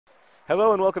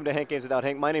Hello and welcome to Hank Games Without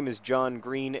Hank. My name is John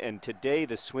Green, and today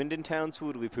the Swindon Town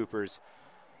Swoodilypoopers.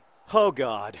 Oh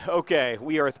God. Okay,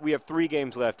 we have 3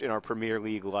 games left in our Premier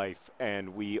League life,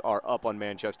 and we are up on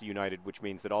Manchester United, which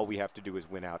means that all we have to do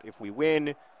is win out. If we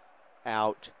win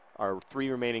out our 3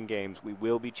 remaining games, we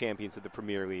will be champions of the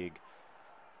Premier League.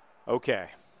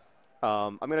 Okay.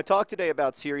 I'm going to talk today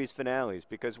about series finales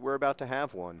because we're about to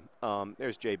have one.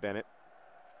 There's Jay Bennett,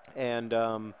 and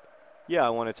yeah,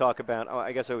 I want to talk about.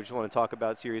 I guess I just want to talk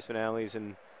about series finales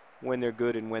and when they're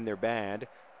good and when they're bad.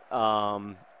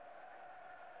 John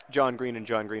Green and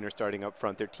John Green are starting up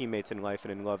front. They're teammates in life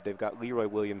and in love. They've got Leroy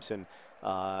Williamson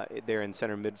there in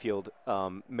center midfield.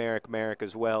 Merrick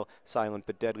as well, silent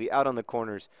but deadly. Out on the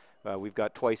corners, we've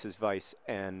got Twice as Vice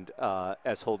and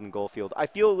S. Holden Goldfield. I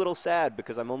feel a little sad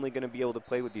because I'm only going to be able to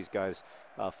play with these guys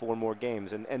 4 more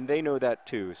games, and they know that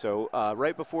too. So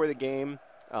right before the game,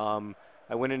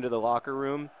 I went into the locker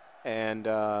room and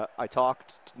I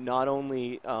talked. Not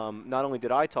only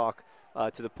did I talk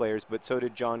to the players, but so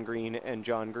did John Green and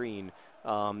John Green,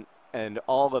 and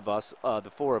all of us, the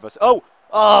 4 of us. Oh,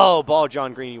 ball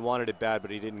John Green. He wanted it bad,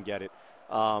 but he didn't get it.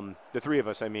 The 3 of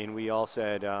us. I mean, we all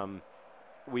said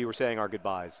we were saying our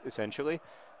goodbyes essentially.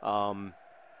 That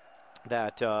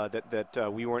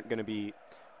we weren't going to be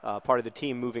part of the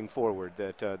team moving forward.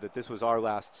 That this was our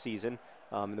last season.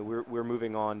 And that we're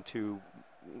moving on to,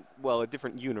 well, a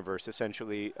different universe,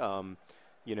 essentially.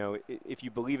 You know, if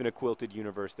you believe in a quilted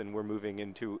universe, then we're moving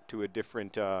into a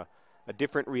different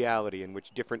reality in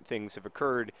which different things have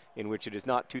occurred, in which it is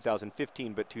not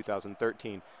 2015 but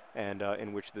 2013, and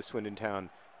in which the Swindon Town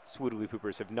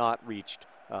Swoodilypoopers have not reached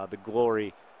the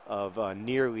glory of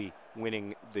nearly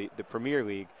winning the Premier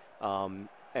League.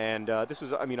 And this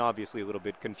was, I mean, obviously a little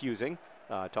bit confusing,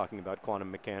 talking about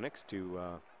quantum mechanics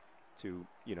to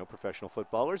you know, professional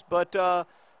footballers, but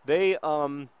you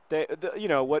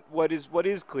know, what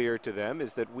is clear to them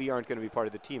is that we aren't going to be part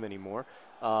of the team anymore.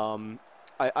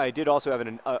 I did also have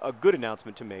a good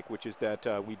announcement to make, which is that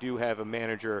we do have a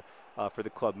manager for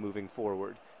the club moving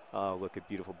forward. Look at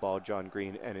beautiful ball John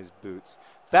Green and his boots.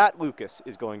 Fat Lucas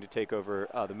is going to take over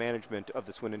the management of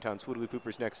the Swindon Town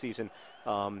Swoodilypoopers next season,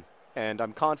 and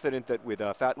I'm confident that with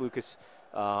Fat Lucas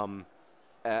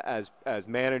as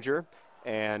manager,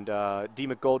 and D.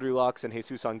 McGoldrylocks and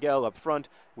Jesus Angel up front,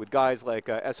 with guys like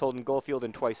S. Holden Goldfield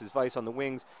and Twice as Vice on the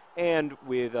wings, and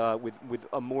with a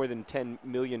more than $10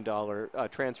 million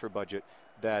transfer budget,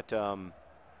 that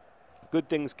good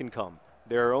things can come.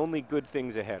 There are only good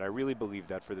things ahead. I really believe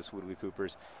that for the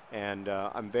Swoodilypoopers, and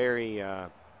I'm very.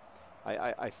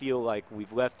 I feel like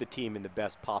we've left the team in the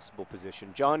best possible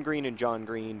position. John Green and John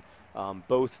Green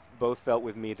both felt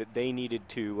with me that they needed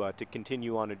to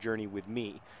continue on a journey with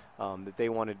me. That they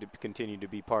wanted to continue to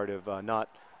be part of not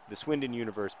the Swindon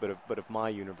universe, but of my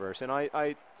universe, and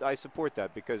I support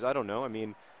that because I don't know. I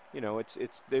mean, you know, it's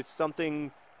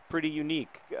something pretty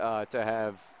unique to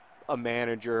have a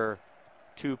manager,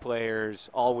 2 players,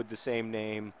 all with the same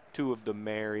name, 2 of them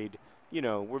married. You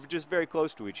know, we're just very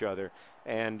close to each other,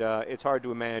 and it's hard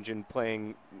to imagine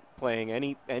playing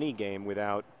any game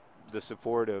without the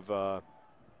support of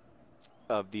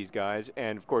these guys,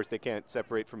 and of course they can't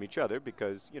separate from each other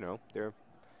because, you know, they're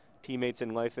teammates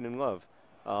in life and in love,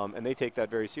 and they take that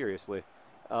very seriously.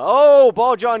 Oh,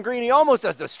 ball John Green, he almost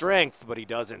has the strength, but he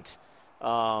doesn't.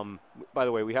 By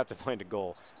the way, we have to find a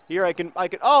goal here. I can.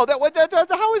 Oh,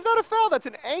 how is that a foul? That's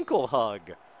an ankle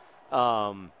hug.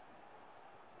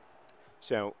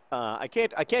 So I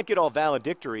can't get all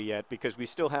valedictory yet because we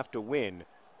still have to win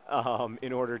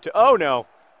in order to. Oh no.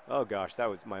 Oh gosh, that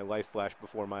was my life flash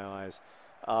before my eyes.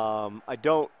 I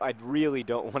really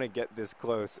don't want to get this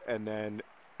close and then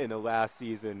in the last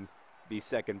season be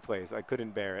 2nd place. I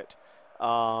couldn't bear it.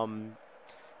 Yeah,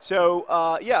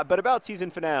 but about season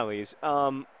finales,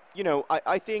 you know,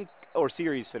 I think, or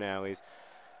series finales,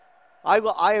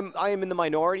 I am in the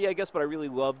minority, I guess, but I really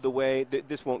love the way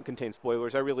this won't contain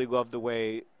spoilers. I really love the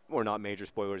way, or not major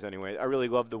spoilers anyway. I really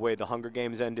love the way the Hunger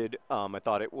Games ended. I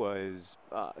thought it was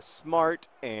smart,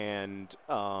 and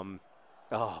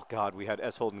oh God, we had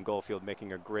S. Holden Goldfield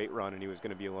making a great run, and he was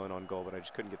going to be alone on goal, but I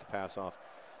just couldn't get the pass off.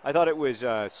 I thought it was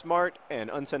smart and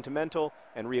unsentimental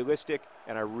and realistic,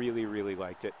 and I really, really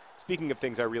liked it. Speaking of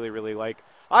things I really, really like,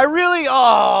 it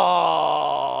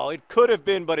could have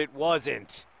been, but it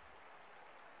wasn't.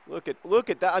 Look at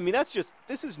that. I mean,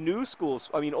 this is new school.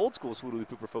 I mean, old school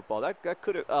Swoodilypooper football. That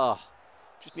could have.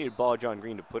 Just needed ball John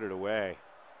Green to put it away.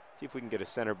 See if we can get a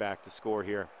center back to score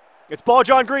here. It's ball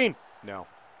John Green. No.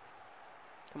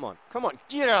 Come on,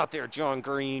 get out there, John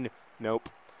Green. Nope.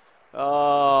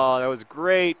 Oh, that was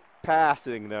great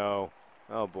passing though.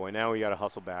 Oh boy, now we got to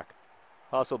hustle back.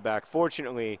 Hustle back.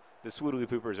 Fortunately, the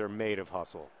Swoodilypoopers are made of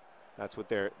hustle. That's what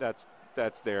they're. That's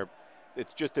their.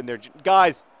 It's just in their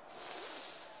guys.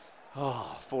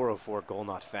 Oh, 404 goal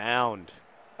not found.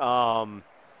 Yeah,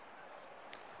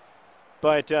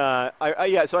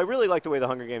 so I really liked the way the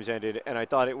Hunger Games ended, and I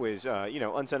thought it was,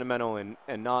 unsentimental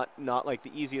and not like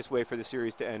the easiest way for the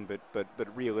series to end, but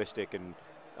realistic, and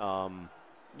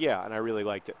yeah, and I really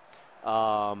liked it.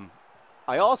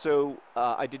 I also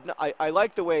I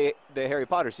liked the way the Harry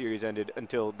Potter series ended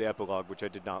until the epilogue, which I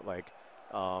did not like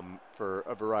for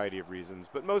a variety of reasons,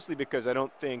 but mostly because I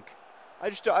don't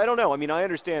know. I mean, I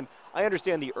understand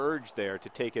the urge there to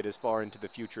take it as far into the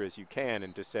future as you can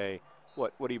and to say,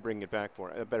 what are you bringing it back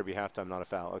for? It better be halftime, not a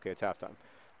foul. Okay, it's halftime.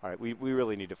 All right, we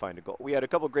really need to find a goal. We had a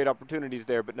couple great opportunities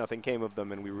there, but nothing came of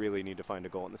them, and we really need to find a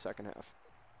goal in the second half.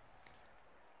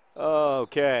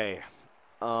 Okay.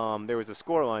 There was a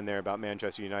scoreline there about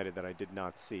Manchester United that I did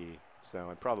not see, so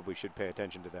I probably should pay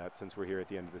attention to that since we're here at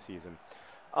the end of the season.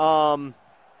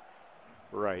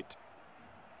 Right.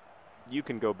 You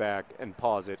can go back and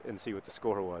pause it and see what the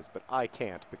score was, but I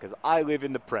can't because I live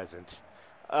in the present.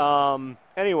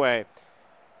 Anyway,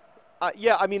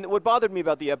 yeah, I mean, what bothered me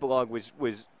about the epilogue was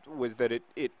that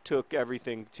it took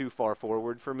everything too far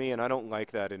forward for me, and I don't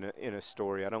like that in a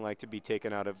story. I don't like to be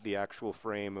taken out of the actual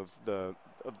frame of the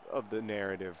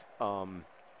narrative.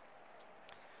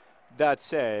 That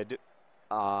said,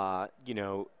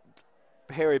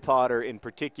 Harry Potter in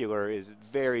particular is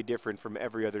very different from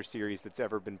every other series that's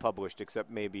ever been published, except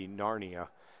maybe Narnia.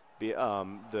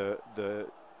 The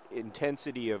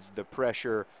intensity of the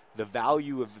pressure, the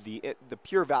value of the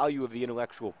pure value of the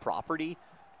intellectual property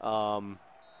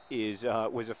was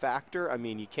a factor. I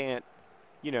mean, you can't,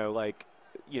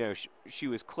 she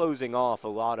was closing off a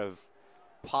lot of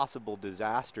possible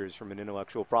disasters from an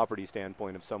intellectual property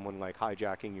standpoint of someone like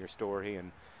hijacking your story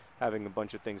and having a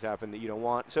bunch of things happen that you don't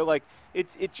want. So like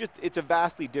it's a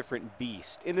vastly different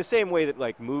beast in the same way that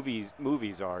like movies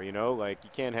are, like you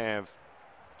can't have,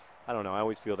 I don't know, I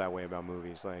always feel that way about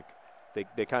movies. Like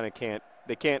they kind of can't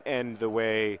end the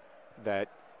way that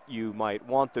you might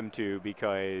want them to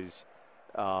because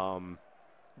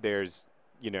there's,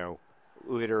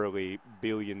 literally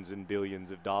billions and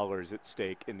billions of dollars at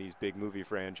stake in these big movie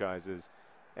franchises.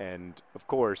 And of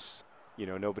course,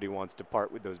 nobody wants to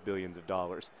part with those billions of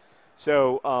dollars.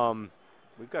 So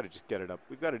we've got to just get it up.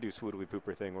 We've got to do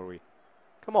Swoodilypooper thing where we,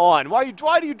 come on, why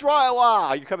do you draw?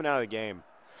 Wow, you're coming out of the game.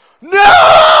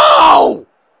 No!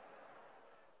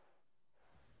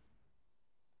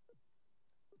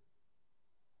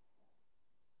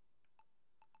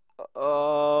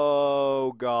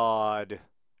 Oh, God.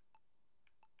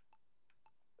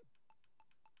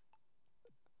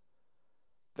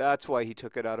 That's why he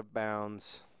took it out of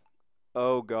bounds.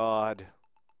 Oh, God.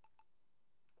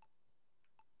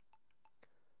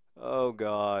 Oh,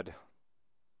 God.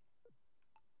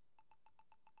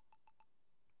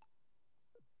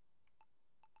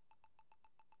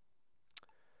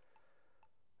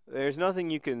 There's nothing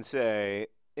you can say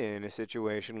in a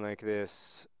situation like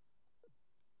this.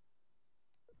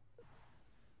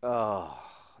 Oh,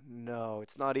 no.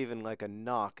 It's not even like a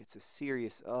knock. It's a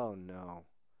serious... Oh, no.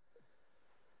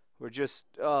 We're just...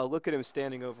 look at him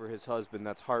standing over his husband.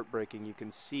 That's heartbreaking. You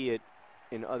can see it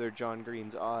in other John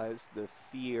Green's eyes. The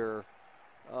fear.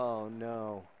 Oh,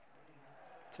 no.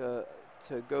 To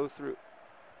go through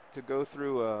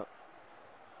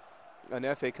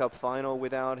an FA Cup final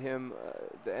without him,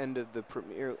 the end of the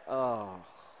Premier... Oh.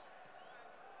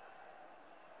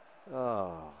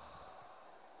 Oh.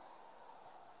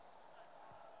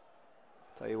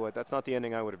 Tell you what, that's not the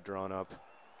ending I would have drawn up.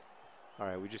 All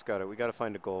right, we gotta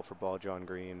find a goal for Ball John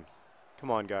Green.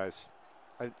 Come on, guys.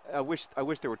 I wish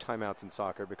there were timeouts in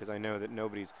soccer because I know that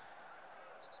nobody's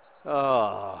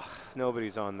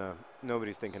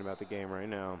thinking about the game right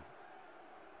now.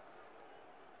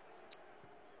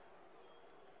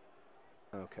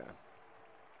 Okay.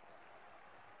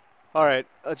 All right,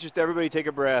 let's just everybody take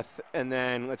a breath and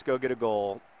then let's go get a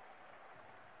goal.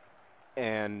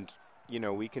 And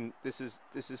we can. This is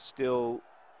still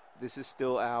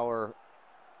our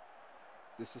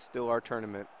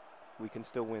tournament. We can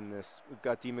still win this. We've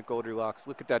got D. McGoldrylocks.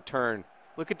 Look at that turn.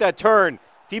 Look at that turn.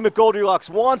 D. McGoldrylocks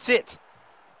wants it.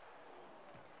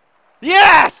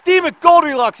 Yes! D.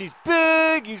 McGoldrylocks. He's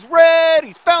big. He's red.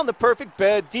 He's found the perfect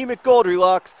bed. D.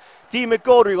 McGoldrylocks. D.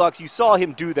 McGoldrylocks. You saw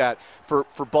him do that for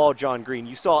Ball John Green.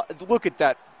 You saw. Look at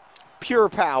that pure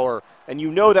power, and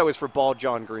that was for Ball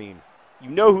John Green. You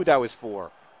know who that was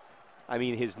for. I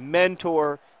mean, his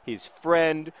mentor, his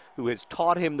friend, who has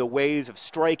taught him the ways of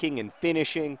striking and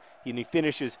finishing. And he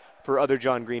finishes for other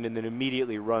John Green and then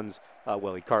immediately runs,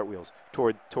 well, he cartwheels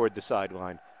toward the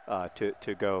sideline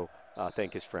to go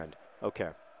thank his friend. Okay.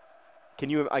 Can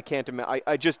you? I can't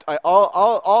imagine.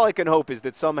 All I can hope is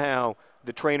that somehow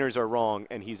the trainers are wrong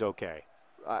and he's okay.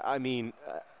 I mean,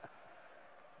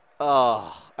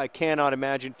 I cannot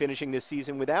imagine finishing this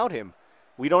season without him.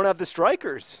 We don't have the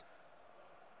strikers.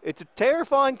 It's a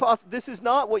terrifying this is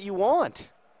not what you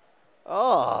want.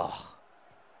 Mark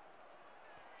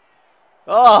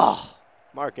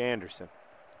Anderson.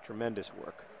 Tremendous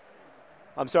work.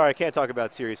 I'm sorry, I can't talk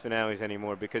about series finales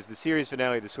anymore because the series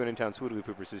finale of the Swindon Town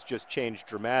Swoodilypoopers has just changed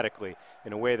dramatically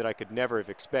in a way that I could never have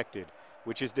expected,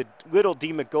 which is that little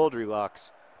D.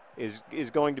 McGoldrylocks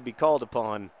is going to be called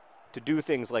upon to do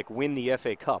things like win the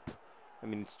FA Cup. I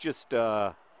mean, it's just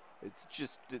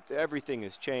everything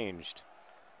has changed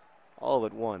all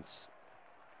at once.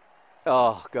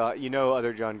 Oh, God, you know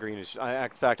other John Green is... in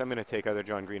fact, I'm going to take other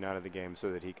John Green out of the game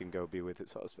so that he can go be with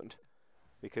his husband.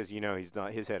 Because, you know,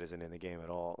 his head isn't in the game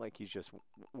at all. Like, he's just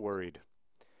worried.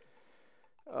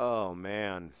 Oh,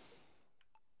 man.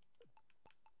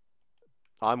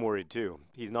 I'm worried, too.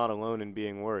 He's not alone in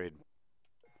being worried.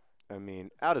 I mean,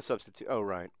 out of substitute. Oh,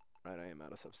 right. Right, I am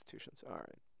out of substitutions. All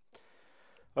right.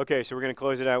 Okay, so we're going to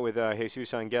close it out with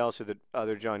Jesus Angel so that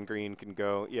other John Green can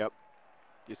go. Yep.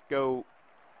 Just go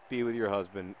be with your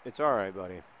husband. It's all right,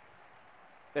 buddy.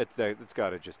 It's got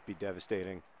to just be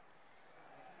devastating.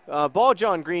 Ball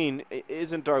John Green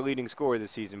isn't our leading scorer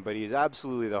this season, but he's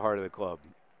absolutely the heart of the club.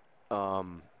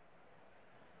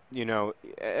 You know,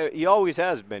 he always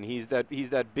has been. He's that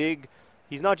big.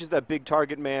 He's not just that big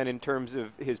target man in terms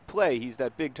of his play. He's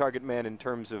that big target man in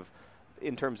terms of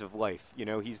life. You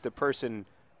know, he's the person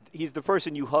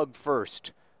you hug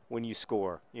first when you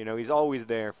score. You know, he's always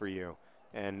there for you,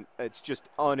 and it's just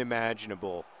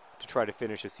unimaginable to try to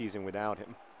finish a season without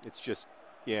him. It's just,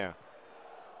 yeah.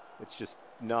 It's just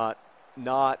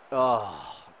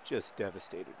just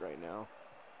devastated right now.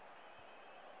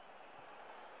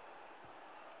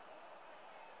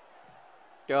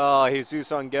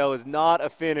 Jesus Angel is not a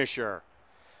finisher.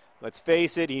 Let's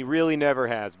face it, he really never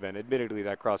has been. Admittedly,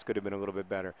 that cross could have been a little bit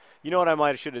better. You know what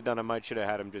I should have done? I should have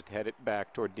had him just head it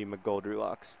back toward D.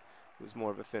 McGoldrylocks, who's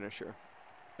more of a finisher.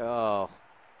 Oh,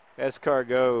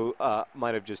 Escargot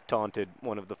might have just taunted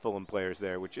one of the Fulham players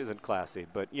there, which isn't classy,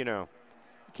 but, you know.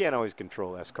 You can't always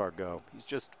control Escargot. He's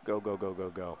just go, go, go, go,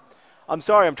 go. I'm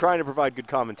sorry, I'm trying to provide good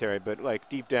commentary, but, like,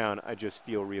 deep down, I just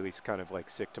feel really kind of, like,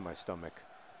 sick to my stomach.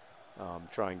 I'm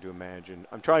trying to imagine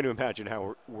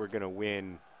how we're going to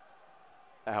win,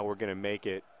 how we're going to make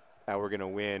it, how we're going to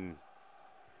win.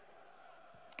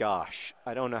 Gosh,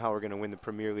 I don't know how we're going to win the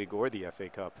Premier League or the FA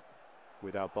Cup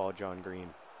without Ball John Green.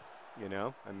 You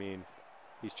know? I mean,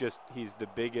 he's the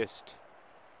biggest,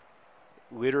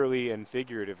 literally and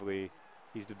figuratively,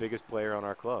 he's the biggest player on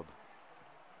our club.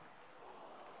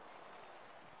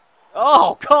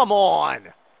 Oh, come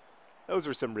on! Those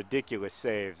were some ridiculous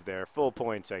saves there. Full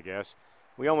points, I guess.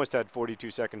 We almost had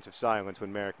 42 seconds of silence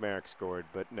when Merrick scored,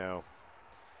 but no.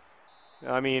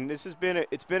 I mean, it's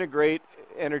been a great,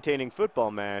 entertaining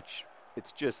football match.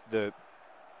 It's just the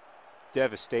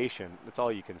devastation. That's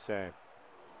all you can say.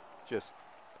 Just...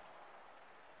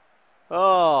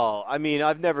 Oh, I mean,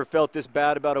 I've never felt this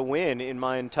bad about a win in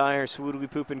my entire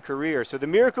Swoodilypoopin' career. So the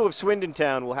miracle of Swindon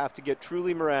Town will have to get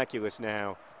truly miraculous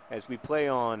now as we play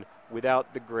on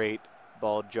without the great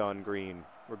Bald John Green.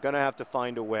 We're going to have to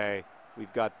find a way.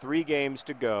 We've got 3 games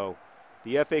to go.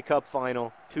 The FA Cup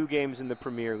final, 2 games in the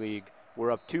Premier League.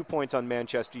 We're up 2 points on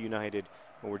Manchester United,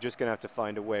 and we're just going to have to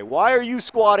find a way. Why are you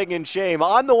squatting in shame?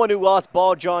 I'm the one who lost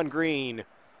Bald John Green.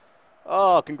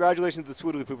 Oh, congratulations to the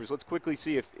Swoodilypoopers. Let's quickly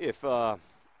see if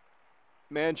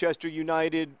Manchester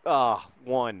United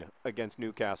won against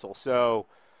Newcastle. So,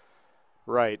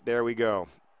 right, there we go.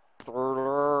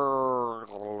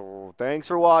 Thanks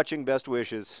for watching. Best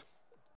wishes.